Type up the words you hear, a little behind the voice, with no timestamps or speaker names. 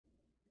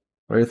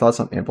What are your thoughts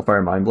on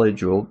Amplifier Mindblade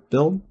Joule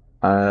build?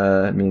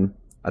 I mean,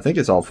 I think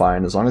it's all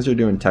fine as long as you're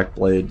doing Tech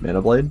Blade,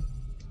 Mana Blade.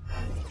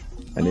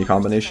 Any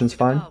combination's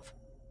fine.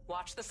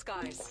 Watch the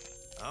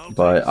skies.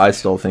 But I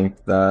still think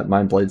that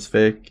Mindblade's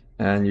fake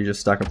and you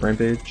just stack up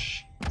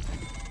Rampage.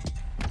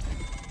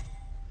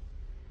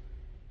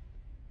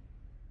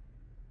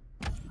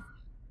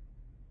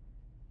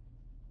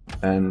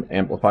 And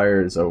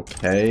Amplifier is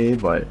okay,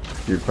 but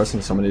you're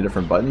pressing so many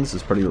different buttons,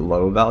 it's pretty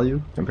low value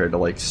compared to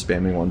like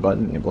spamming one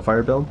button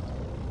Amplifier build.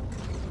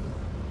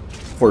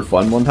 For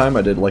fun one time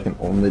I did like an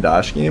only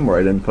dash game where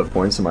I didn't put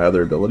points in my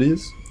other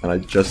abilities and I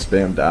just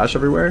spammed dash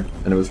everywhere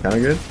and it was kind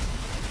of good.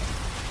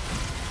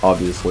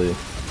 Obviously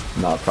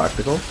not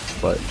practical,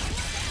 but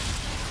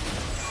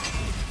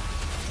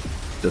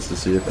just to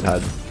see if it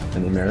had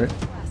any merit.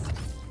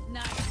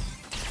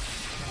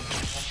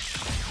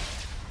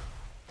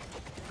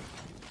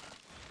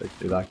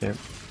 Do that camp.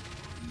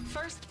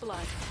 First blood.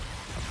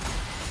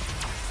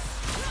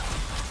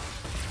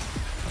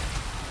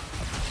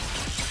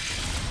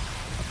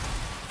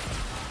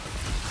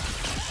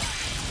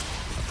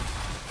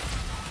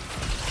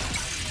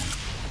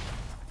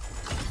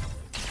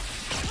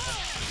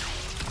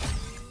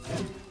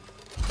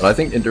 But I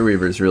think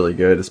Interweaver is really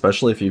good,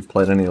 especially if you've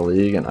played any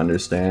league and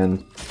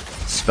understand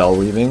spell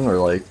weaving or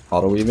like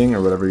auto weaving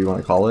or whatever you want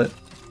to call it.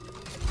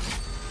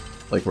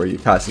 Like where you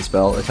cast a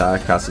spell,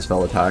 attack, cast a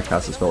spell, attack,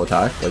 cast a spell,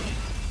 attack. Like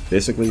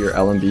basically your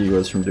LMB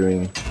goes from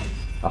doing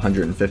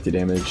 150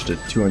 damage to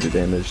 200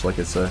 damage, like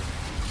it's a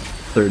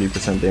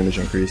 30% damage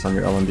increase on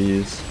your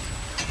LMBs.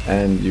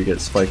 And you get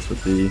spikes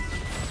with the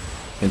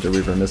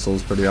Interweaver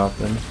missiles pretty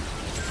often.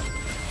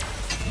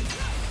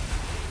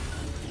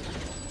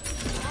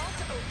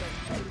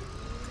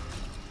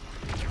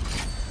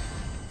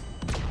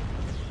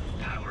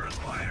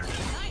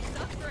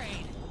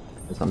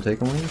 Guess I'm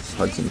taking ones.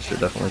 Hudson should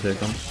definitely take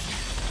them.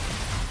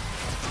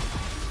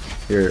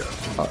 Here,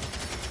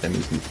 damn,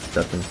 he's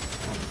stepping.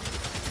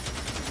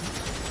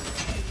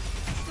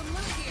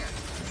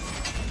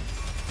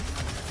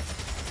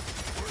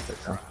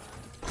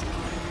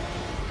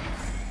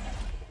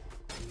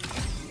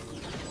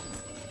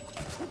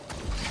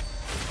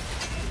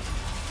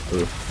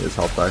 Ooh, his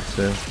health packs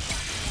too.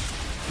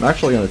 I'm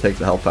actually gonna take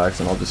the health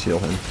packs and I'll just heal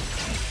him.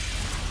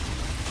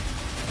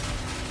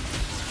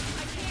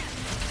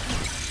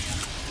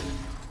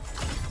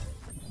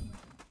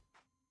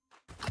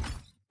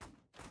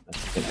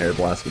 Can air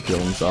blast to heal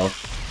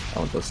himself. I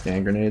want those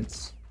scan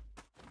grenades.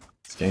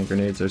 Scan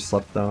grenades are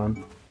slept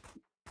on.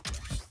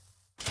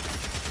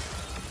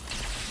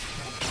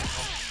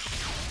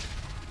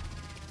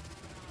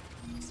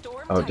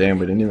 Oh damn,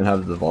 we didn't even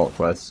have the vault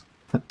quest.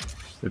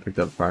 We picked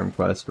up farm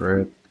quest,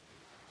 right?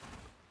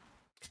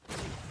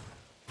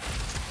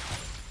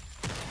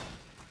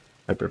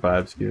 Hyper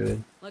 5's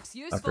good.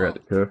 I forgot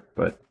to cook,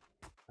 but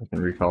I can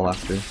recall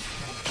after.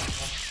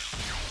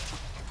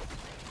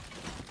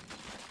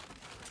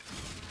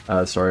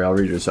 Sorry, I'll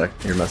read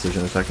your message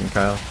in a second,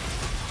 Kyle.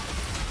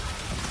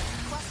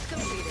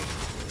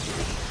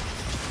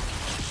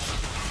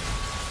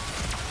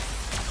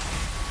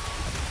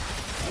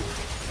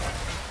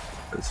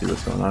 Let's see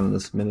what's going on in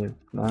this mini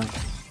map.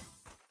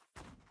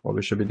 What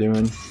we should be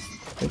doing. I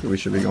think we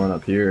should be going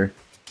up here.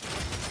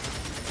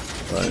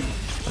 But,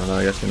 I don't know,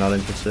 I guess you're not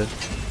interested.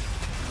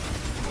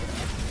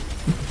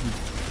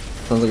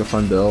 Sounds like a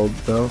fun build,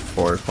 though,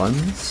 for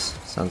funds.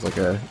 Sounds like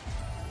a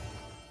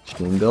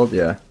Sheen build,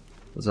 yeah.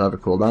 Does it have a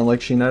cooldown like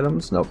Sheen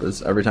items? Nope,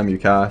 it's every time you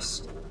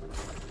cast,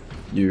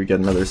 you get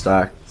another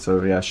stack.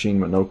 So yeah,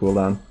 Sheen with no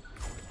cooldown.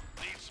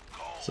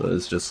 So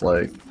it's just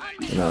like,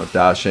 you know,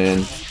 dash in,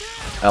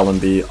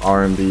 LMB,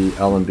 RMB,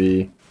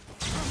 LMB,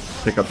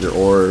 pick up your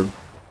orb,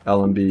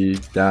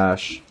 LMB,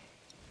 dash.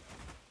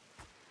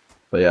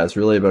 But yeah, it's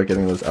really about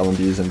getting those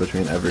LMBs in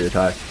between every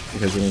attack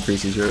because it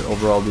increases your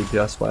overall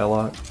DPS by a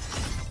lot.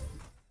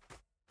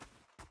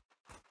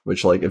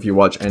 Which, like, if you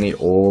watch any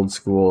old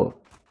school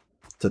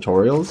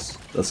tutorials,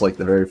 that's like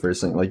the very first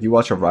thing. Like, you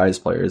watch a Rise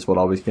player is what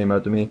always came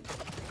out to me.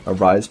 A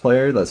Rise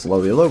player that's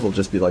low elo will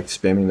just be like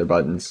spamming their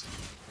buttons,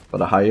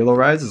 but a high elo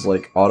Rise is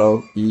like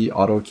auto E,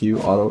 auto Q,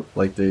 auto,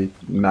 like they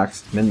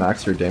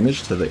min-max their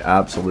damage to the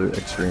absolute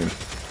extreme.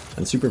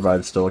 And Super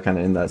Vibe's still kind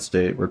of in that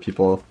state where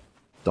people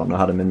don't know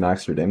how to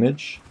min-max their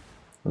damage,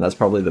 and that's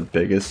probably the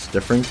biggest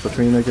difference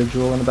between a good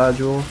Joule and a bad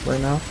Joule right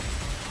now,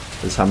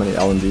 is how many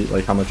LMB,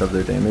 like how much of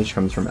their damage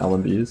comes from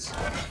LMBs.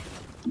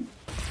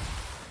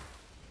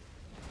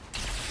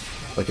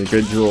 Like a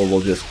good Joule will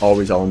just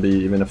always LMB,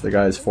 even if the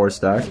guy is 4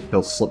 stack,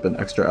 he'll slip an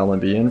extra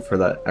LMB in for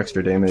that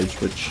extra damage,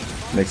 which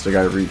makes the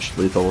guy reach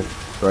lethal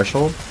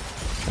threshold.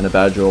 And a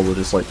bad Joule will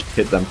just like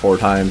hit them 4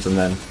 times and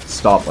then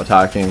stop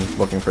attacking,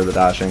 looking for the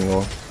dash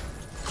angle,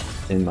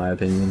 in my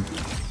opinion.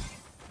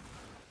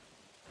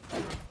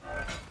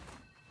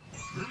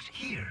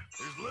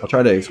 I'll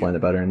try to explain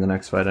it better in the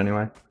next fight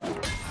anyway.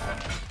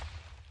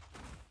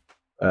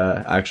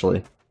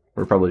 Actually,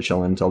 we're probably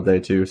chilling until day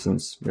 2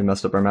 since we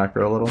messed up our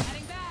macro a little.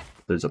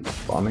 There's a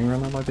bombing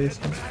run on my base?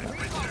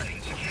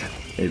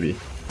 Maybe.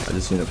 I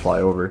just need to fly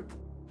over.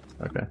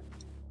 Okay.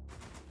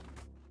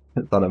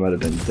 I thought I might have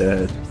been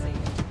dead.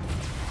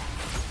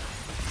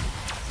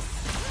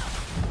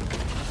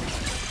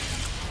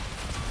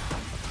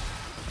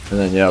 And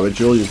then yeah, with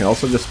Joule you can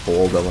also just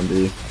hold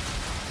LMB.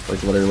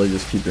 Like literally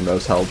just keep your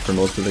mouse held for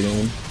most of the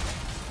game.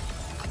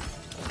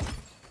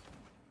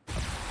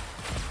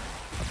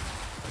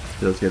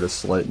 He does get a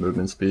slight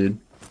movement speed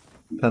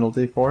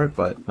penalty for it,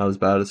 but not as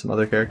bad as some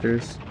other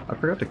characters. I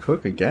forgot to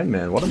cook again,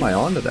 man. What am I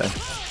on today?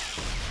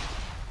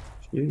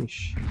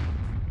 Sheesh.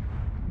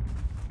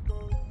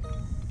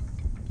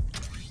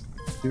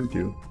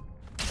 Doo-doo.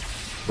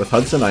 With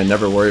Hudson, I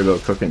never worry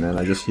about cooking, man.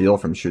 I just heal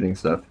from shooting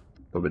stuff.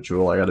 But with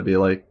Joule, I gotta be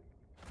like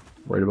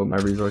worried about my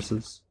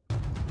resources.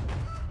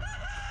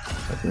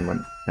 That thing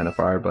went kind of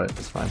far, but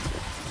it's fine.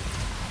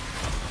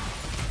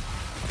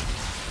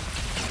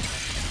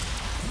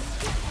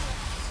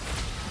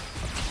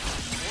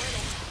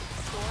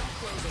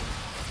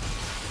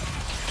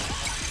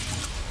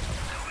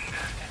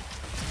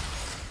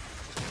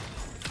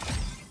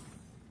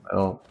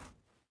 Well,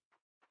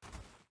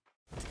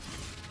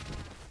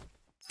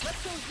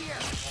 Let's go here.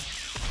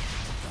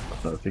 I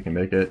don't know if you can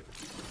make it.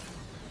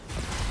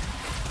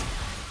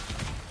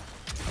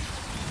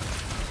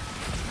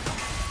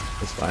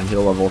 It's fine.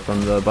 Heal level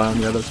from the biome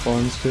the other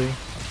spawns too.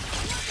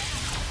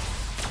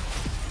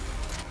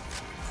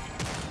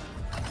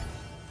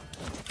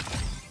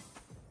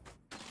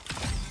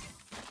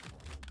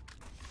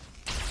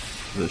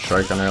 There's a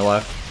shark on our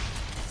left.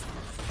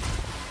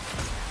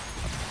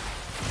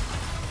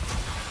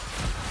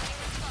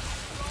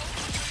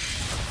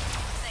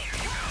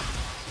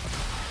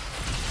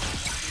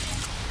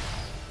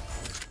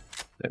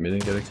 Damn, you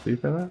didn't get XP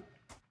for that?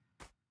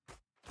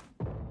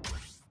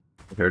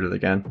 I heard it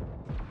again.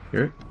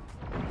 Here.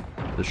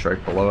 The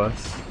shark below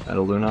us at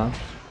elluna.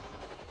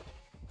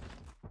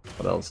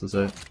 What else is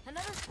it?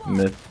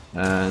 Myth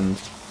and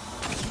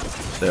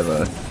they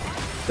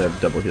have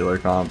double healer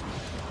comp.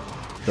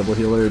 Double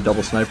healer,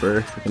 double sniper.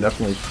 You can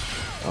definitely.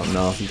 Oh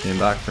no, he came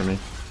back for me.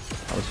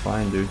 I was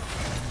fine, dude.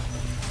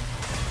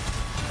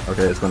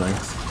 Okay, it's going.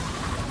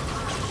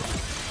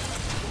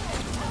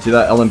 See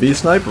that LMB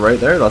snipe right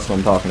there? That's what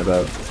I'm talking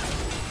about.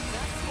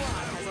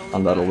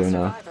 On that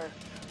elluna.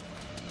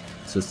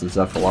 It's just a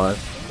Zeph alive.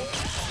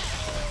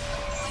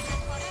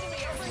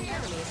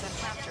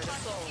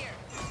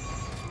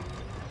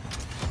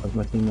 How's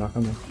my team not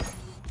coming?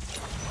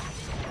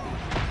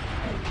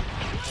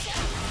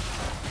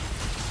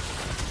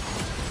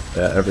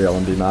 Yeah, every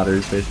LMB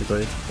matters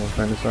basically. What I'm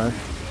trying to say.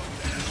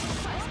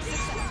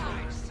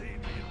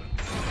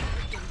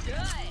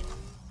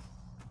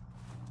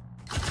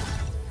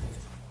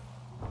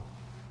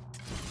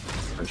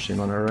 Machine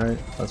on our right.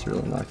 That's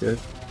really not good.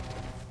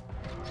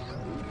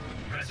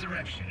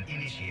 Resurrection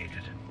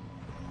initiated.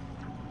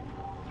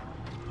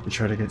 We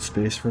try to get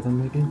space for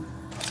them, maybe?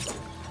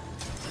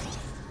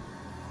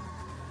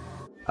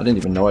 I didn't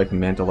even know I can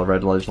mantle a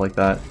red ledge like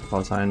that if I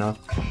was high enough.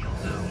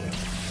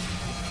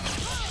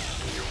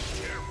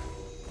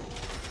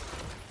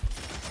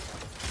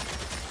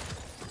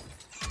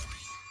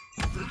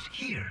 Who's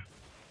here?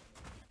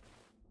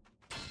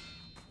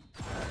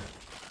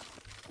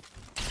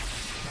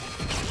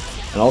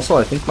 And also,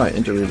 I think my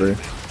Interweaver.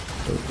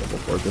 Double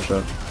forward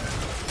bishop.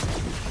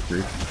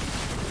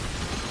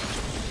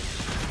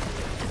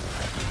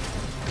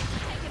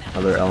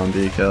 Another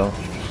LMB kill.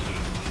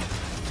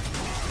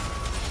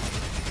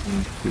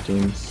 Two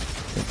teams,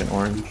 pink and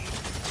orange.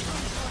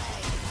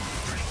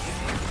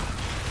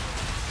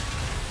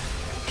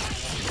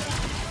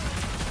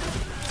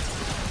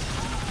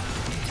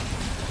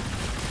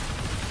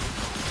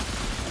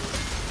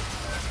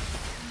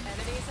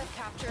 Enemies have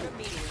captured a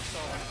meteor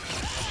soul.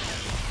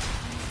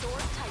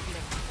 Sword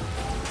tightening.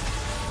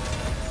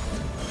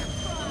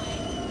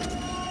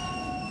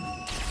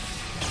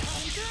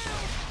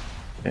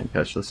 Can't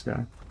catch this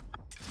guy.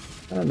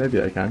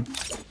 Maybe I can.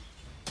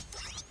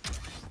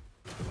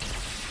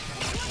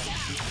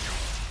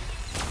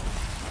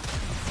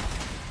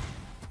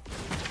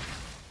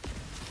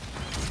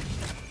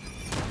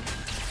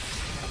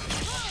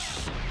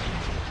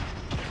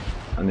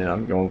 I mean,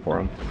 I'm going for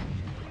him.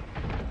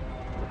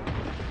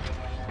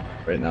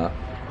 Right now.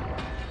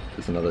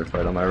 There's another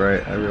fight on my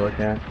right. I really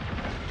can't.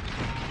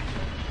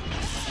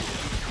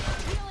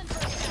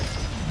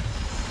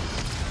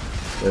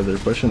 Yeah, they're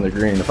pushing the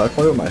green. If I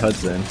play with my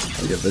Hudson,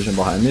 I get vision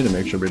behind me to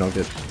make sure we don't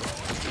get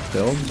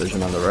killed.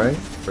 Vision on the right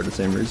for the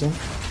same reason.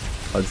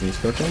 Hudson's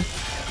cooking.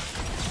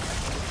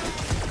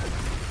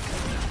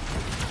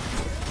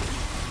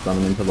 Run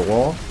him into the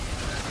wall.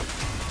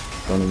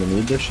 Don't even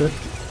need this shit.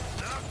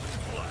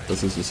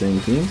 This is the same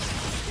team.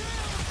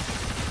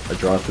 I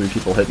draw 3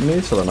 people hitting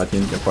me so that my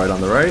team can fight on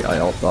the right. I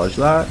alt dodge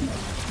that.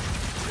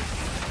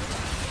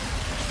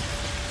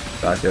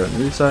 Back out and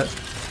reset.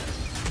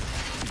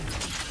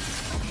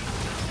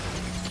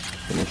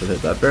 Someone should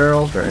hit that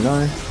barrel. Very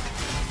nice.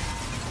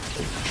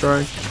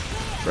 Strike.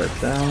 Right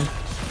down.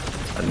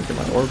 I didn't get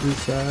my orb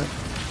reset.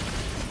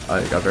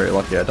 I got very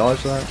lucky I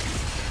dodged that.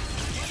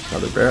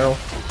 Another barrel.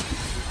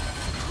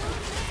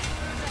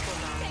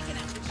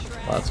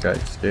 Last guy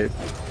escaped.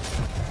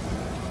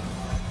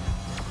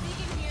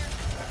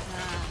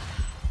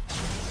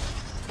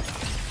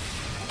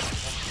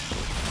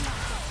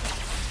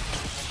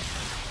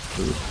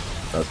 Ooh,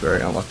 that's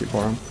very unlucky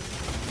for him.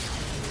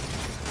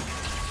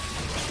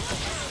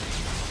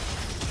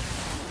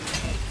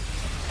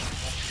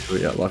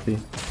 We got lucky.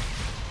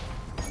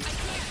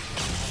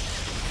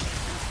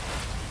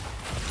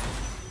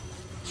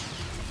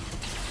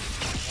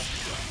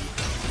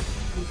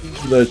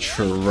 The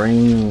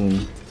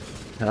train.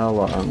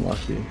 Hella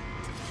unlucky.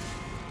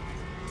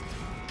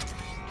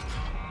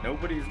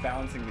 Nobody's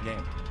balancing the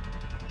game.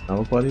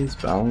 Nobody's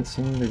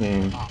balancing the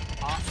game.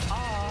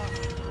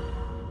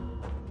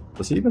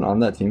 Was he even on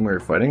that team we were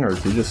fighting, or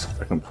is he just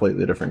a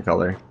completely different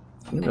color?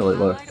 I didn't really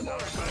look.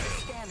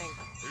 Scanning.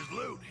 There's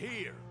loot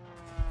here.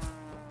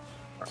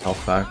 Our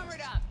health pack.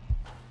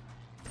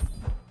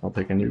 I'll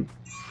take a new.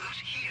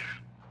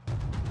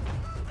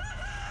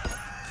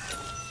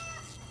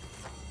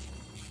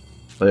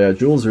 But yeah,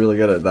 Joule's really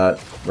good at that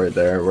right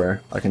there,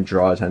 where I can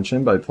draw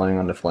attention by playing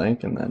on the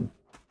flank, and then...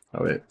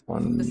 Oh wait,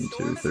 1,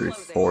 2, 3,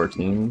 4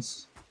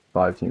 teams.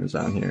 5 teams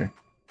down here.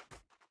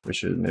 We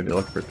should maybe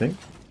look for pink.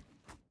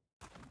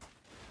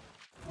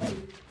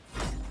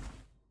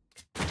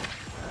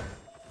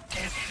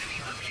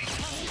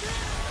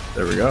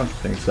 There we go,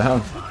 pink's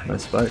down.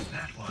 Nice spike.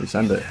 We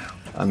send it.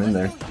 I'm in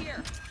there.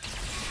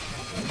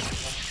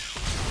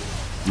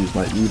 Use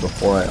my E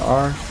before I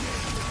R.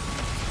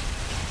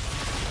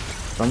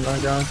 Stun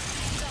that guy.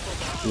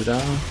 2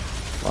 down.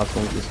 Last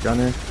one's this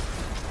gunner.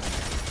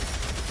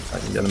 I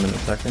can get him in a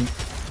second.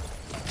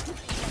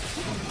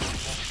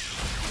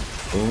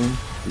 Boom.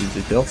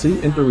 Easy kill. See?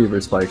 Interweaver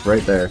spike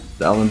right there.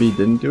 The LMB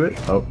didn't do it.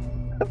 Oh.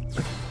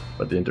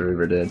 But the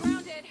Interweaver did.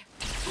 Rise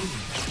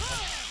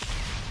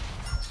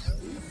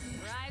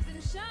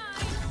and shine.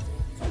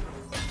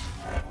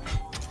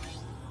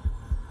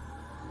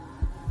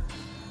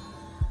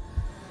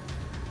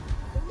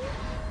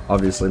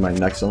 Obviously my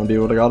next LMB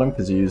would have got him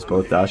because he used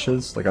both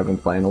dashes. Like I've been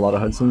playing a lot of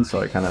Hudson, so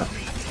I kind of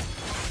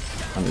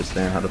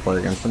understand how to play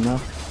against him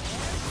now.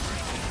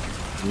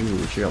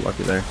 Ooh, she got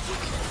lucky there.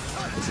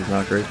 This is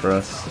not great for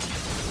us.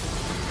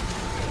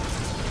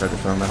 Tried to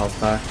throw my health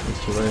back,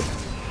 it's too late.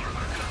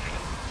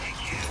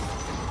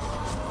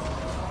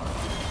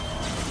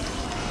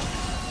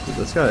 Dude,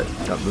 this guy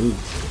got moved.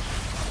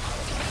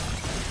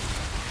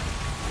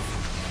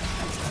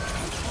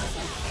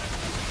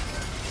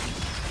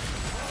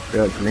 We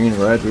got green,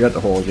 red, we got the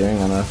whole gang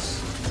on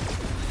us.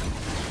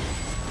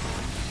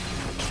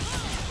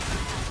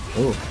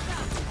 Oh,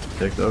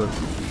 take those.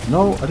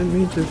 No, I didn't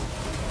mean to.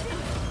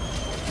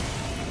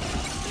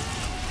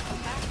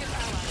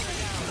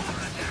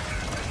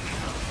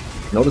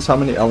 Notice how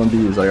many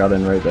LMBs I got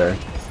in right there.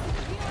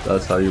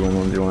 That's how you win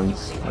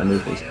 1v1s. My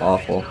nuke was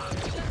awful.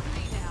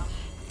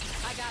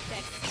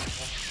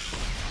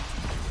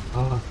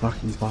 Oh, fuck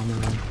these bomber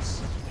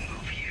runs.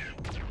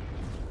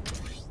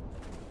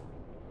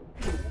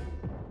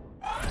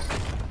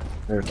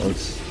 There it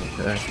goes.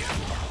 Okay.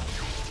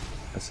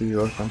 I see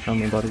you, I'm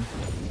coming, buddy.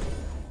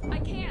 I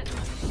can't.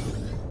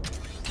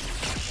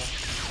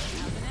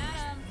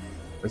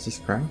 Where's this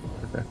crank?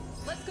 Okay.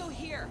 Let's go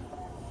here.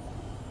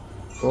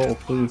 Oh,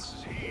 please.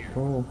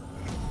 Oh.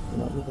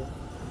 Not really.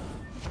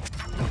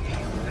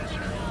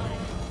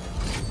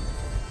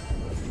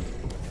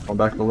 Going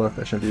back to look.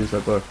 I shouldn't use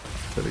that book.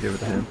 Should have given it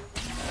to him.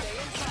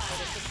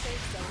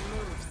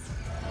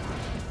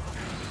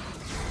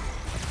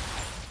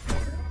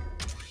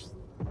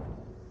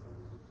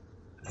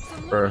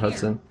 For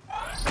Hudson.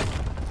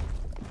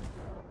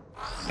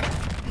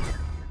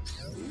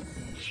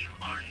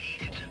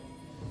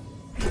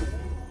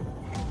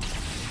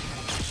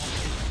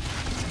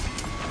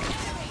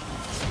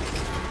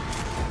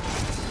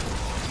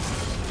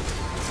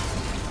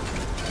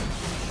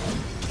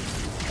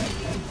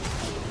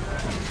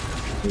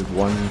 Need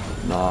one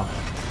knock.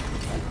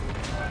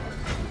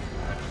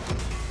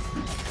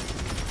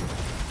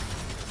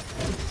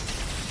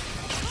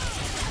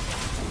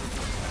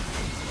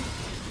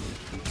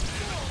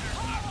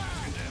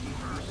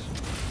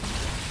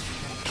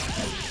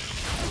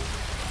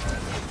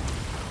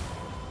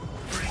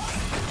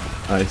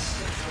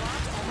 Nice.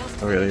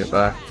 We gotta get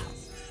back.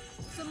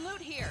 Some loot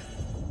here.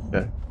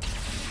 Okay.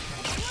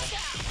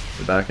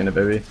 Get back in it,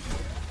 baby.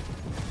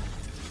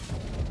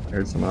 I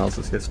heard someone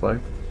else's get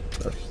spiked.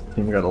 That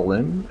team got a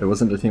limb. It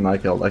wasn't the team I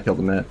killed the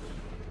mid.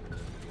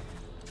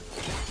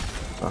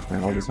 Fuck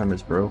man, all this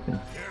armor's broken.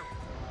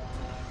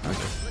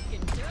 Okay.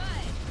 Looking good.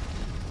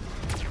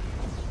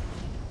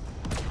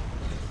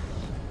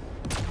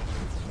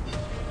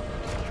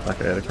 That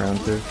guy had a crown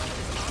too.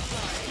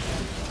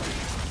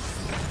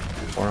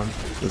 For him.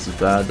 This is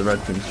bad, the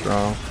red team's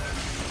strong.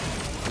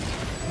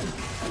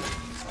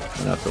 I'm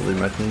gonna have to leave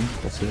my team,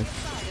 we'll see.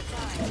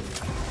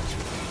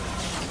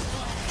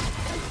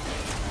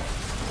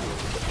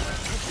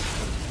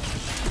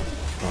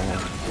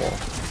 Wall.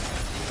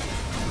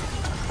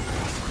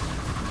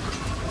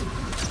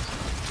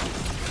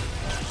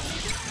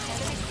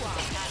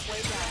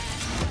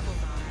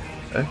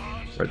 Okay,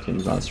 red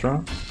team's not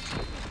strong.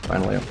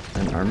 Finally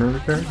an armor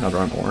repair, another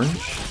on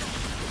orange.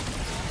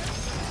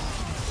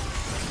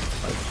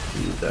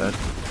 He's dead.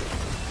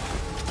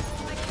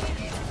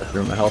 I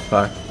threw my health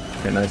pack.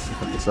 Okay, nice to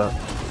put this up.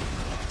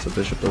 So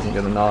Bishop doesn't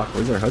get a knock.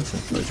 Where's our Hudson?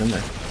 Oh, he's in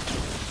there.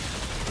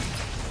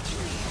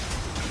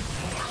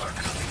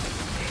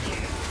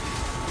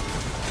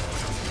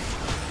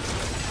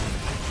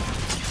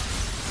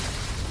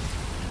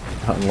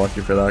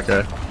 Unlucky for that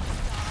guy.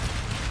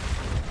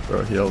 Throw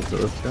a heal to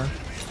this guy.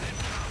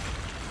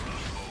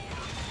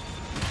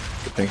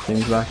 The pink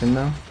team's back in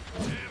now.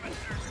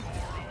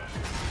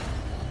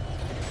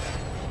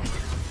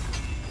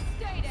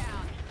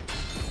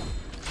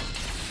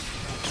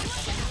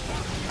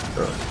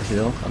 Throw a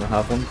heal. I don't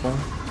have one for him.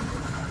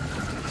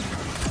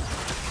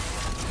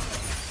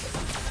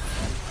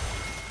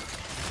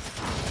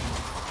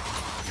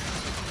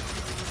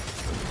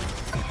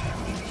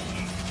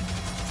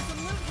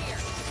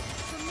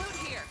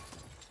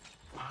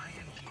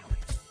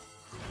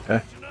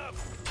 Okay.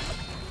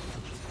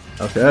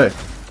 Okay.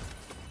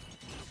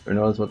 Who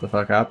knows what the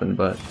fuck happened,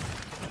 but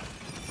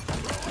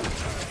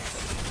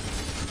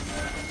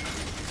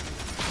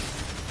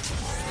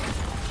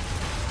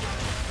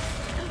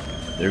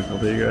Duke will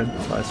be good.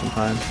 Buy some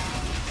time.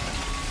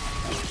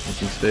 Make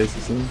some space,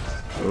 it seems.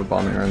 Oh,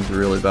 bombing run's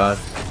really bad.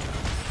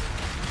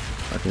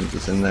 I think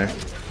just in there.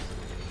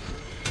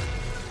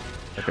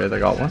 Okay, they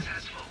got one.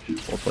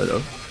 Well played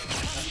out.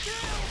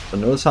 So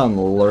notice how I'm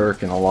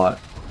lurking a lot.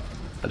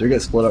 I do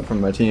get split up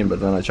from my team, but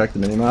then I check the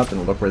minimap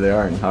and look where they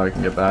are and how I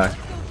can get back.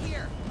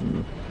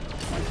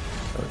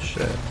 Oh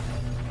shit.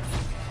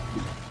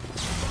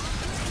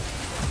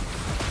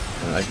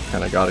 And I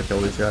kinda gotta kill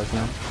these guys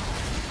now.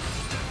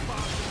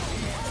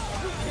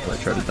 They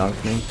try to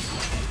dunk me.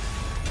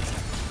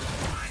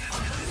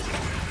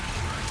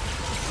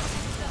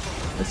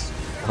 It's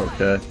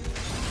okay.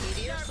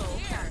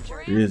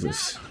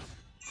 Jesus.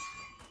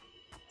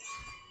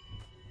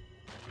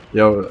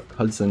 Yo,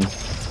 Hudson.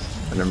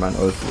 Oh, never mind,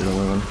 Oath is the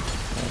only one.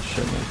 Oh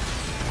shit, man.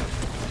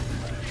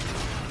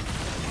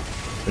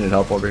 We need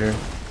help over here.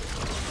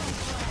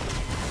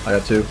 I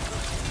got two.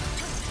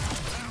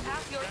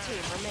 Half your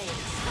team remains.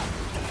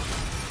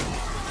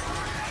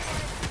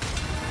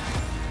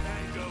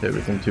 Okay,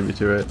 we can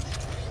 2v2 it.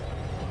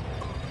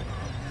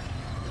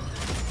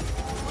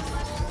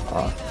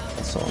 Ah,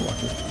 that's so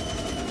unlucky.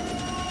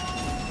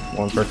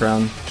 One first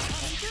round.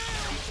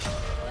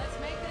 Let's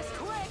make this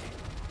quick.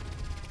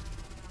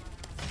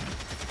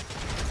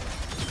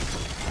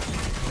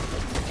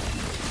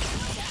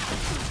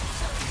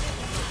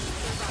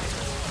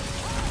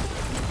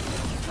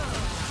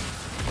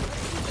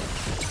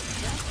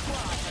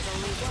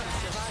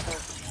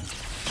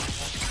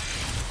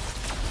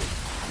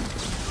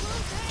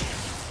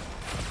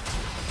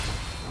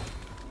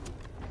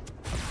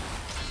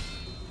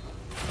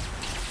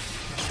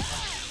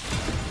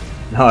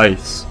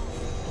 Nice.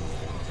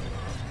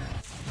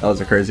 That was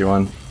a crazy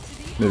one.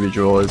 Maybe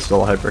Joule is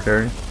still a hyper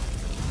carry.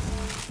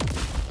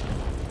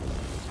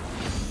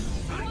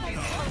 Not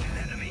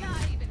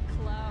even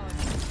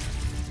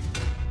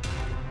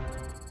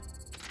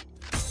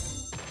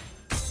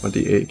close.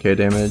 28k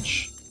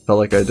damage. Felt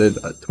like I did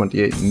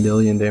 28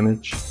 million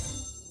damage.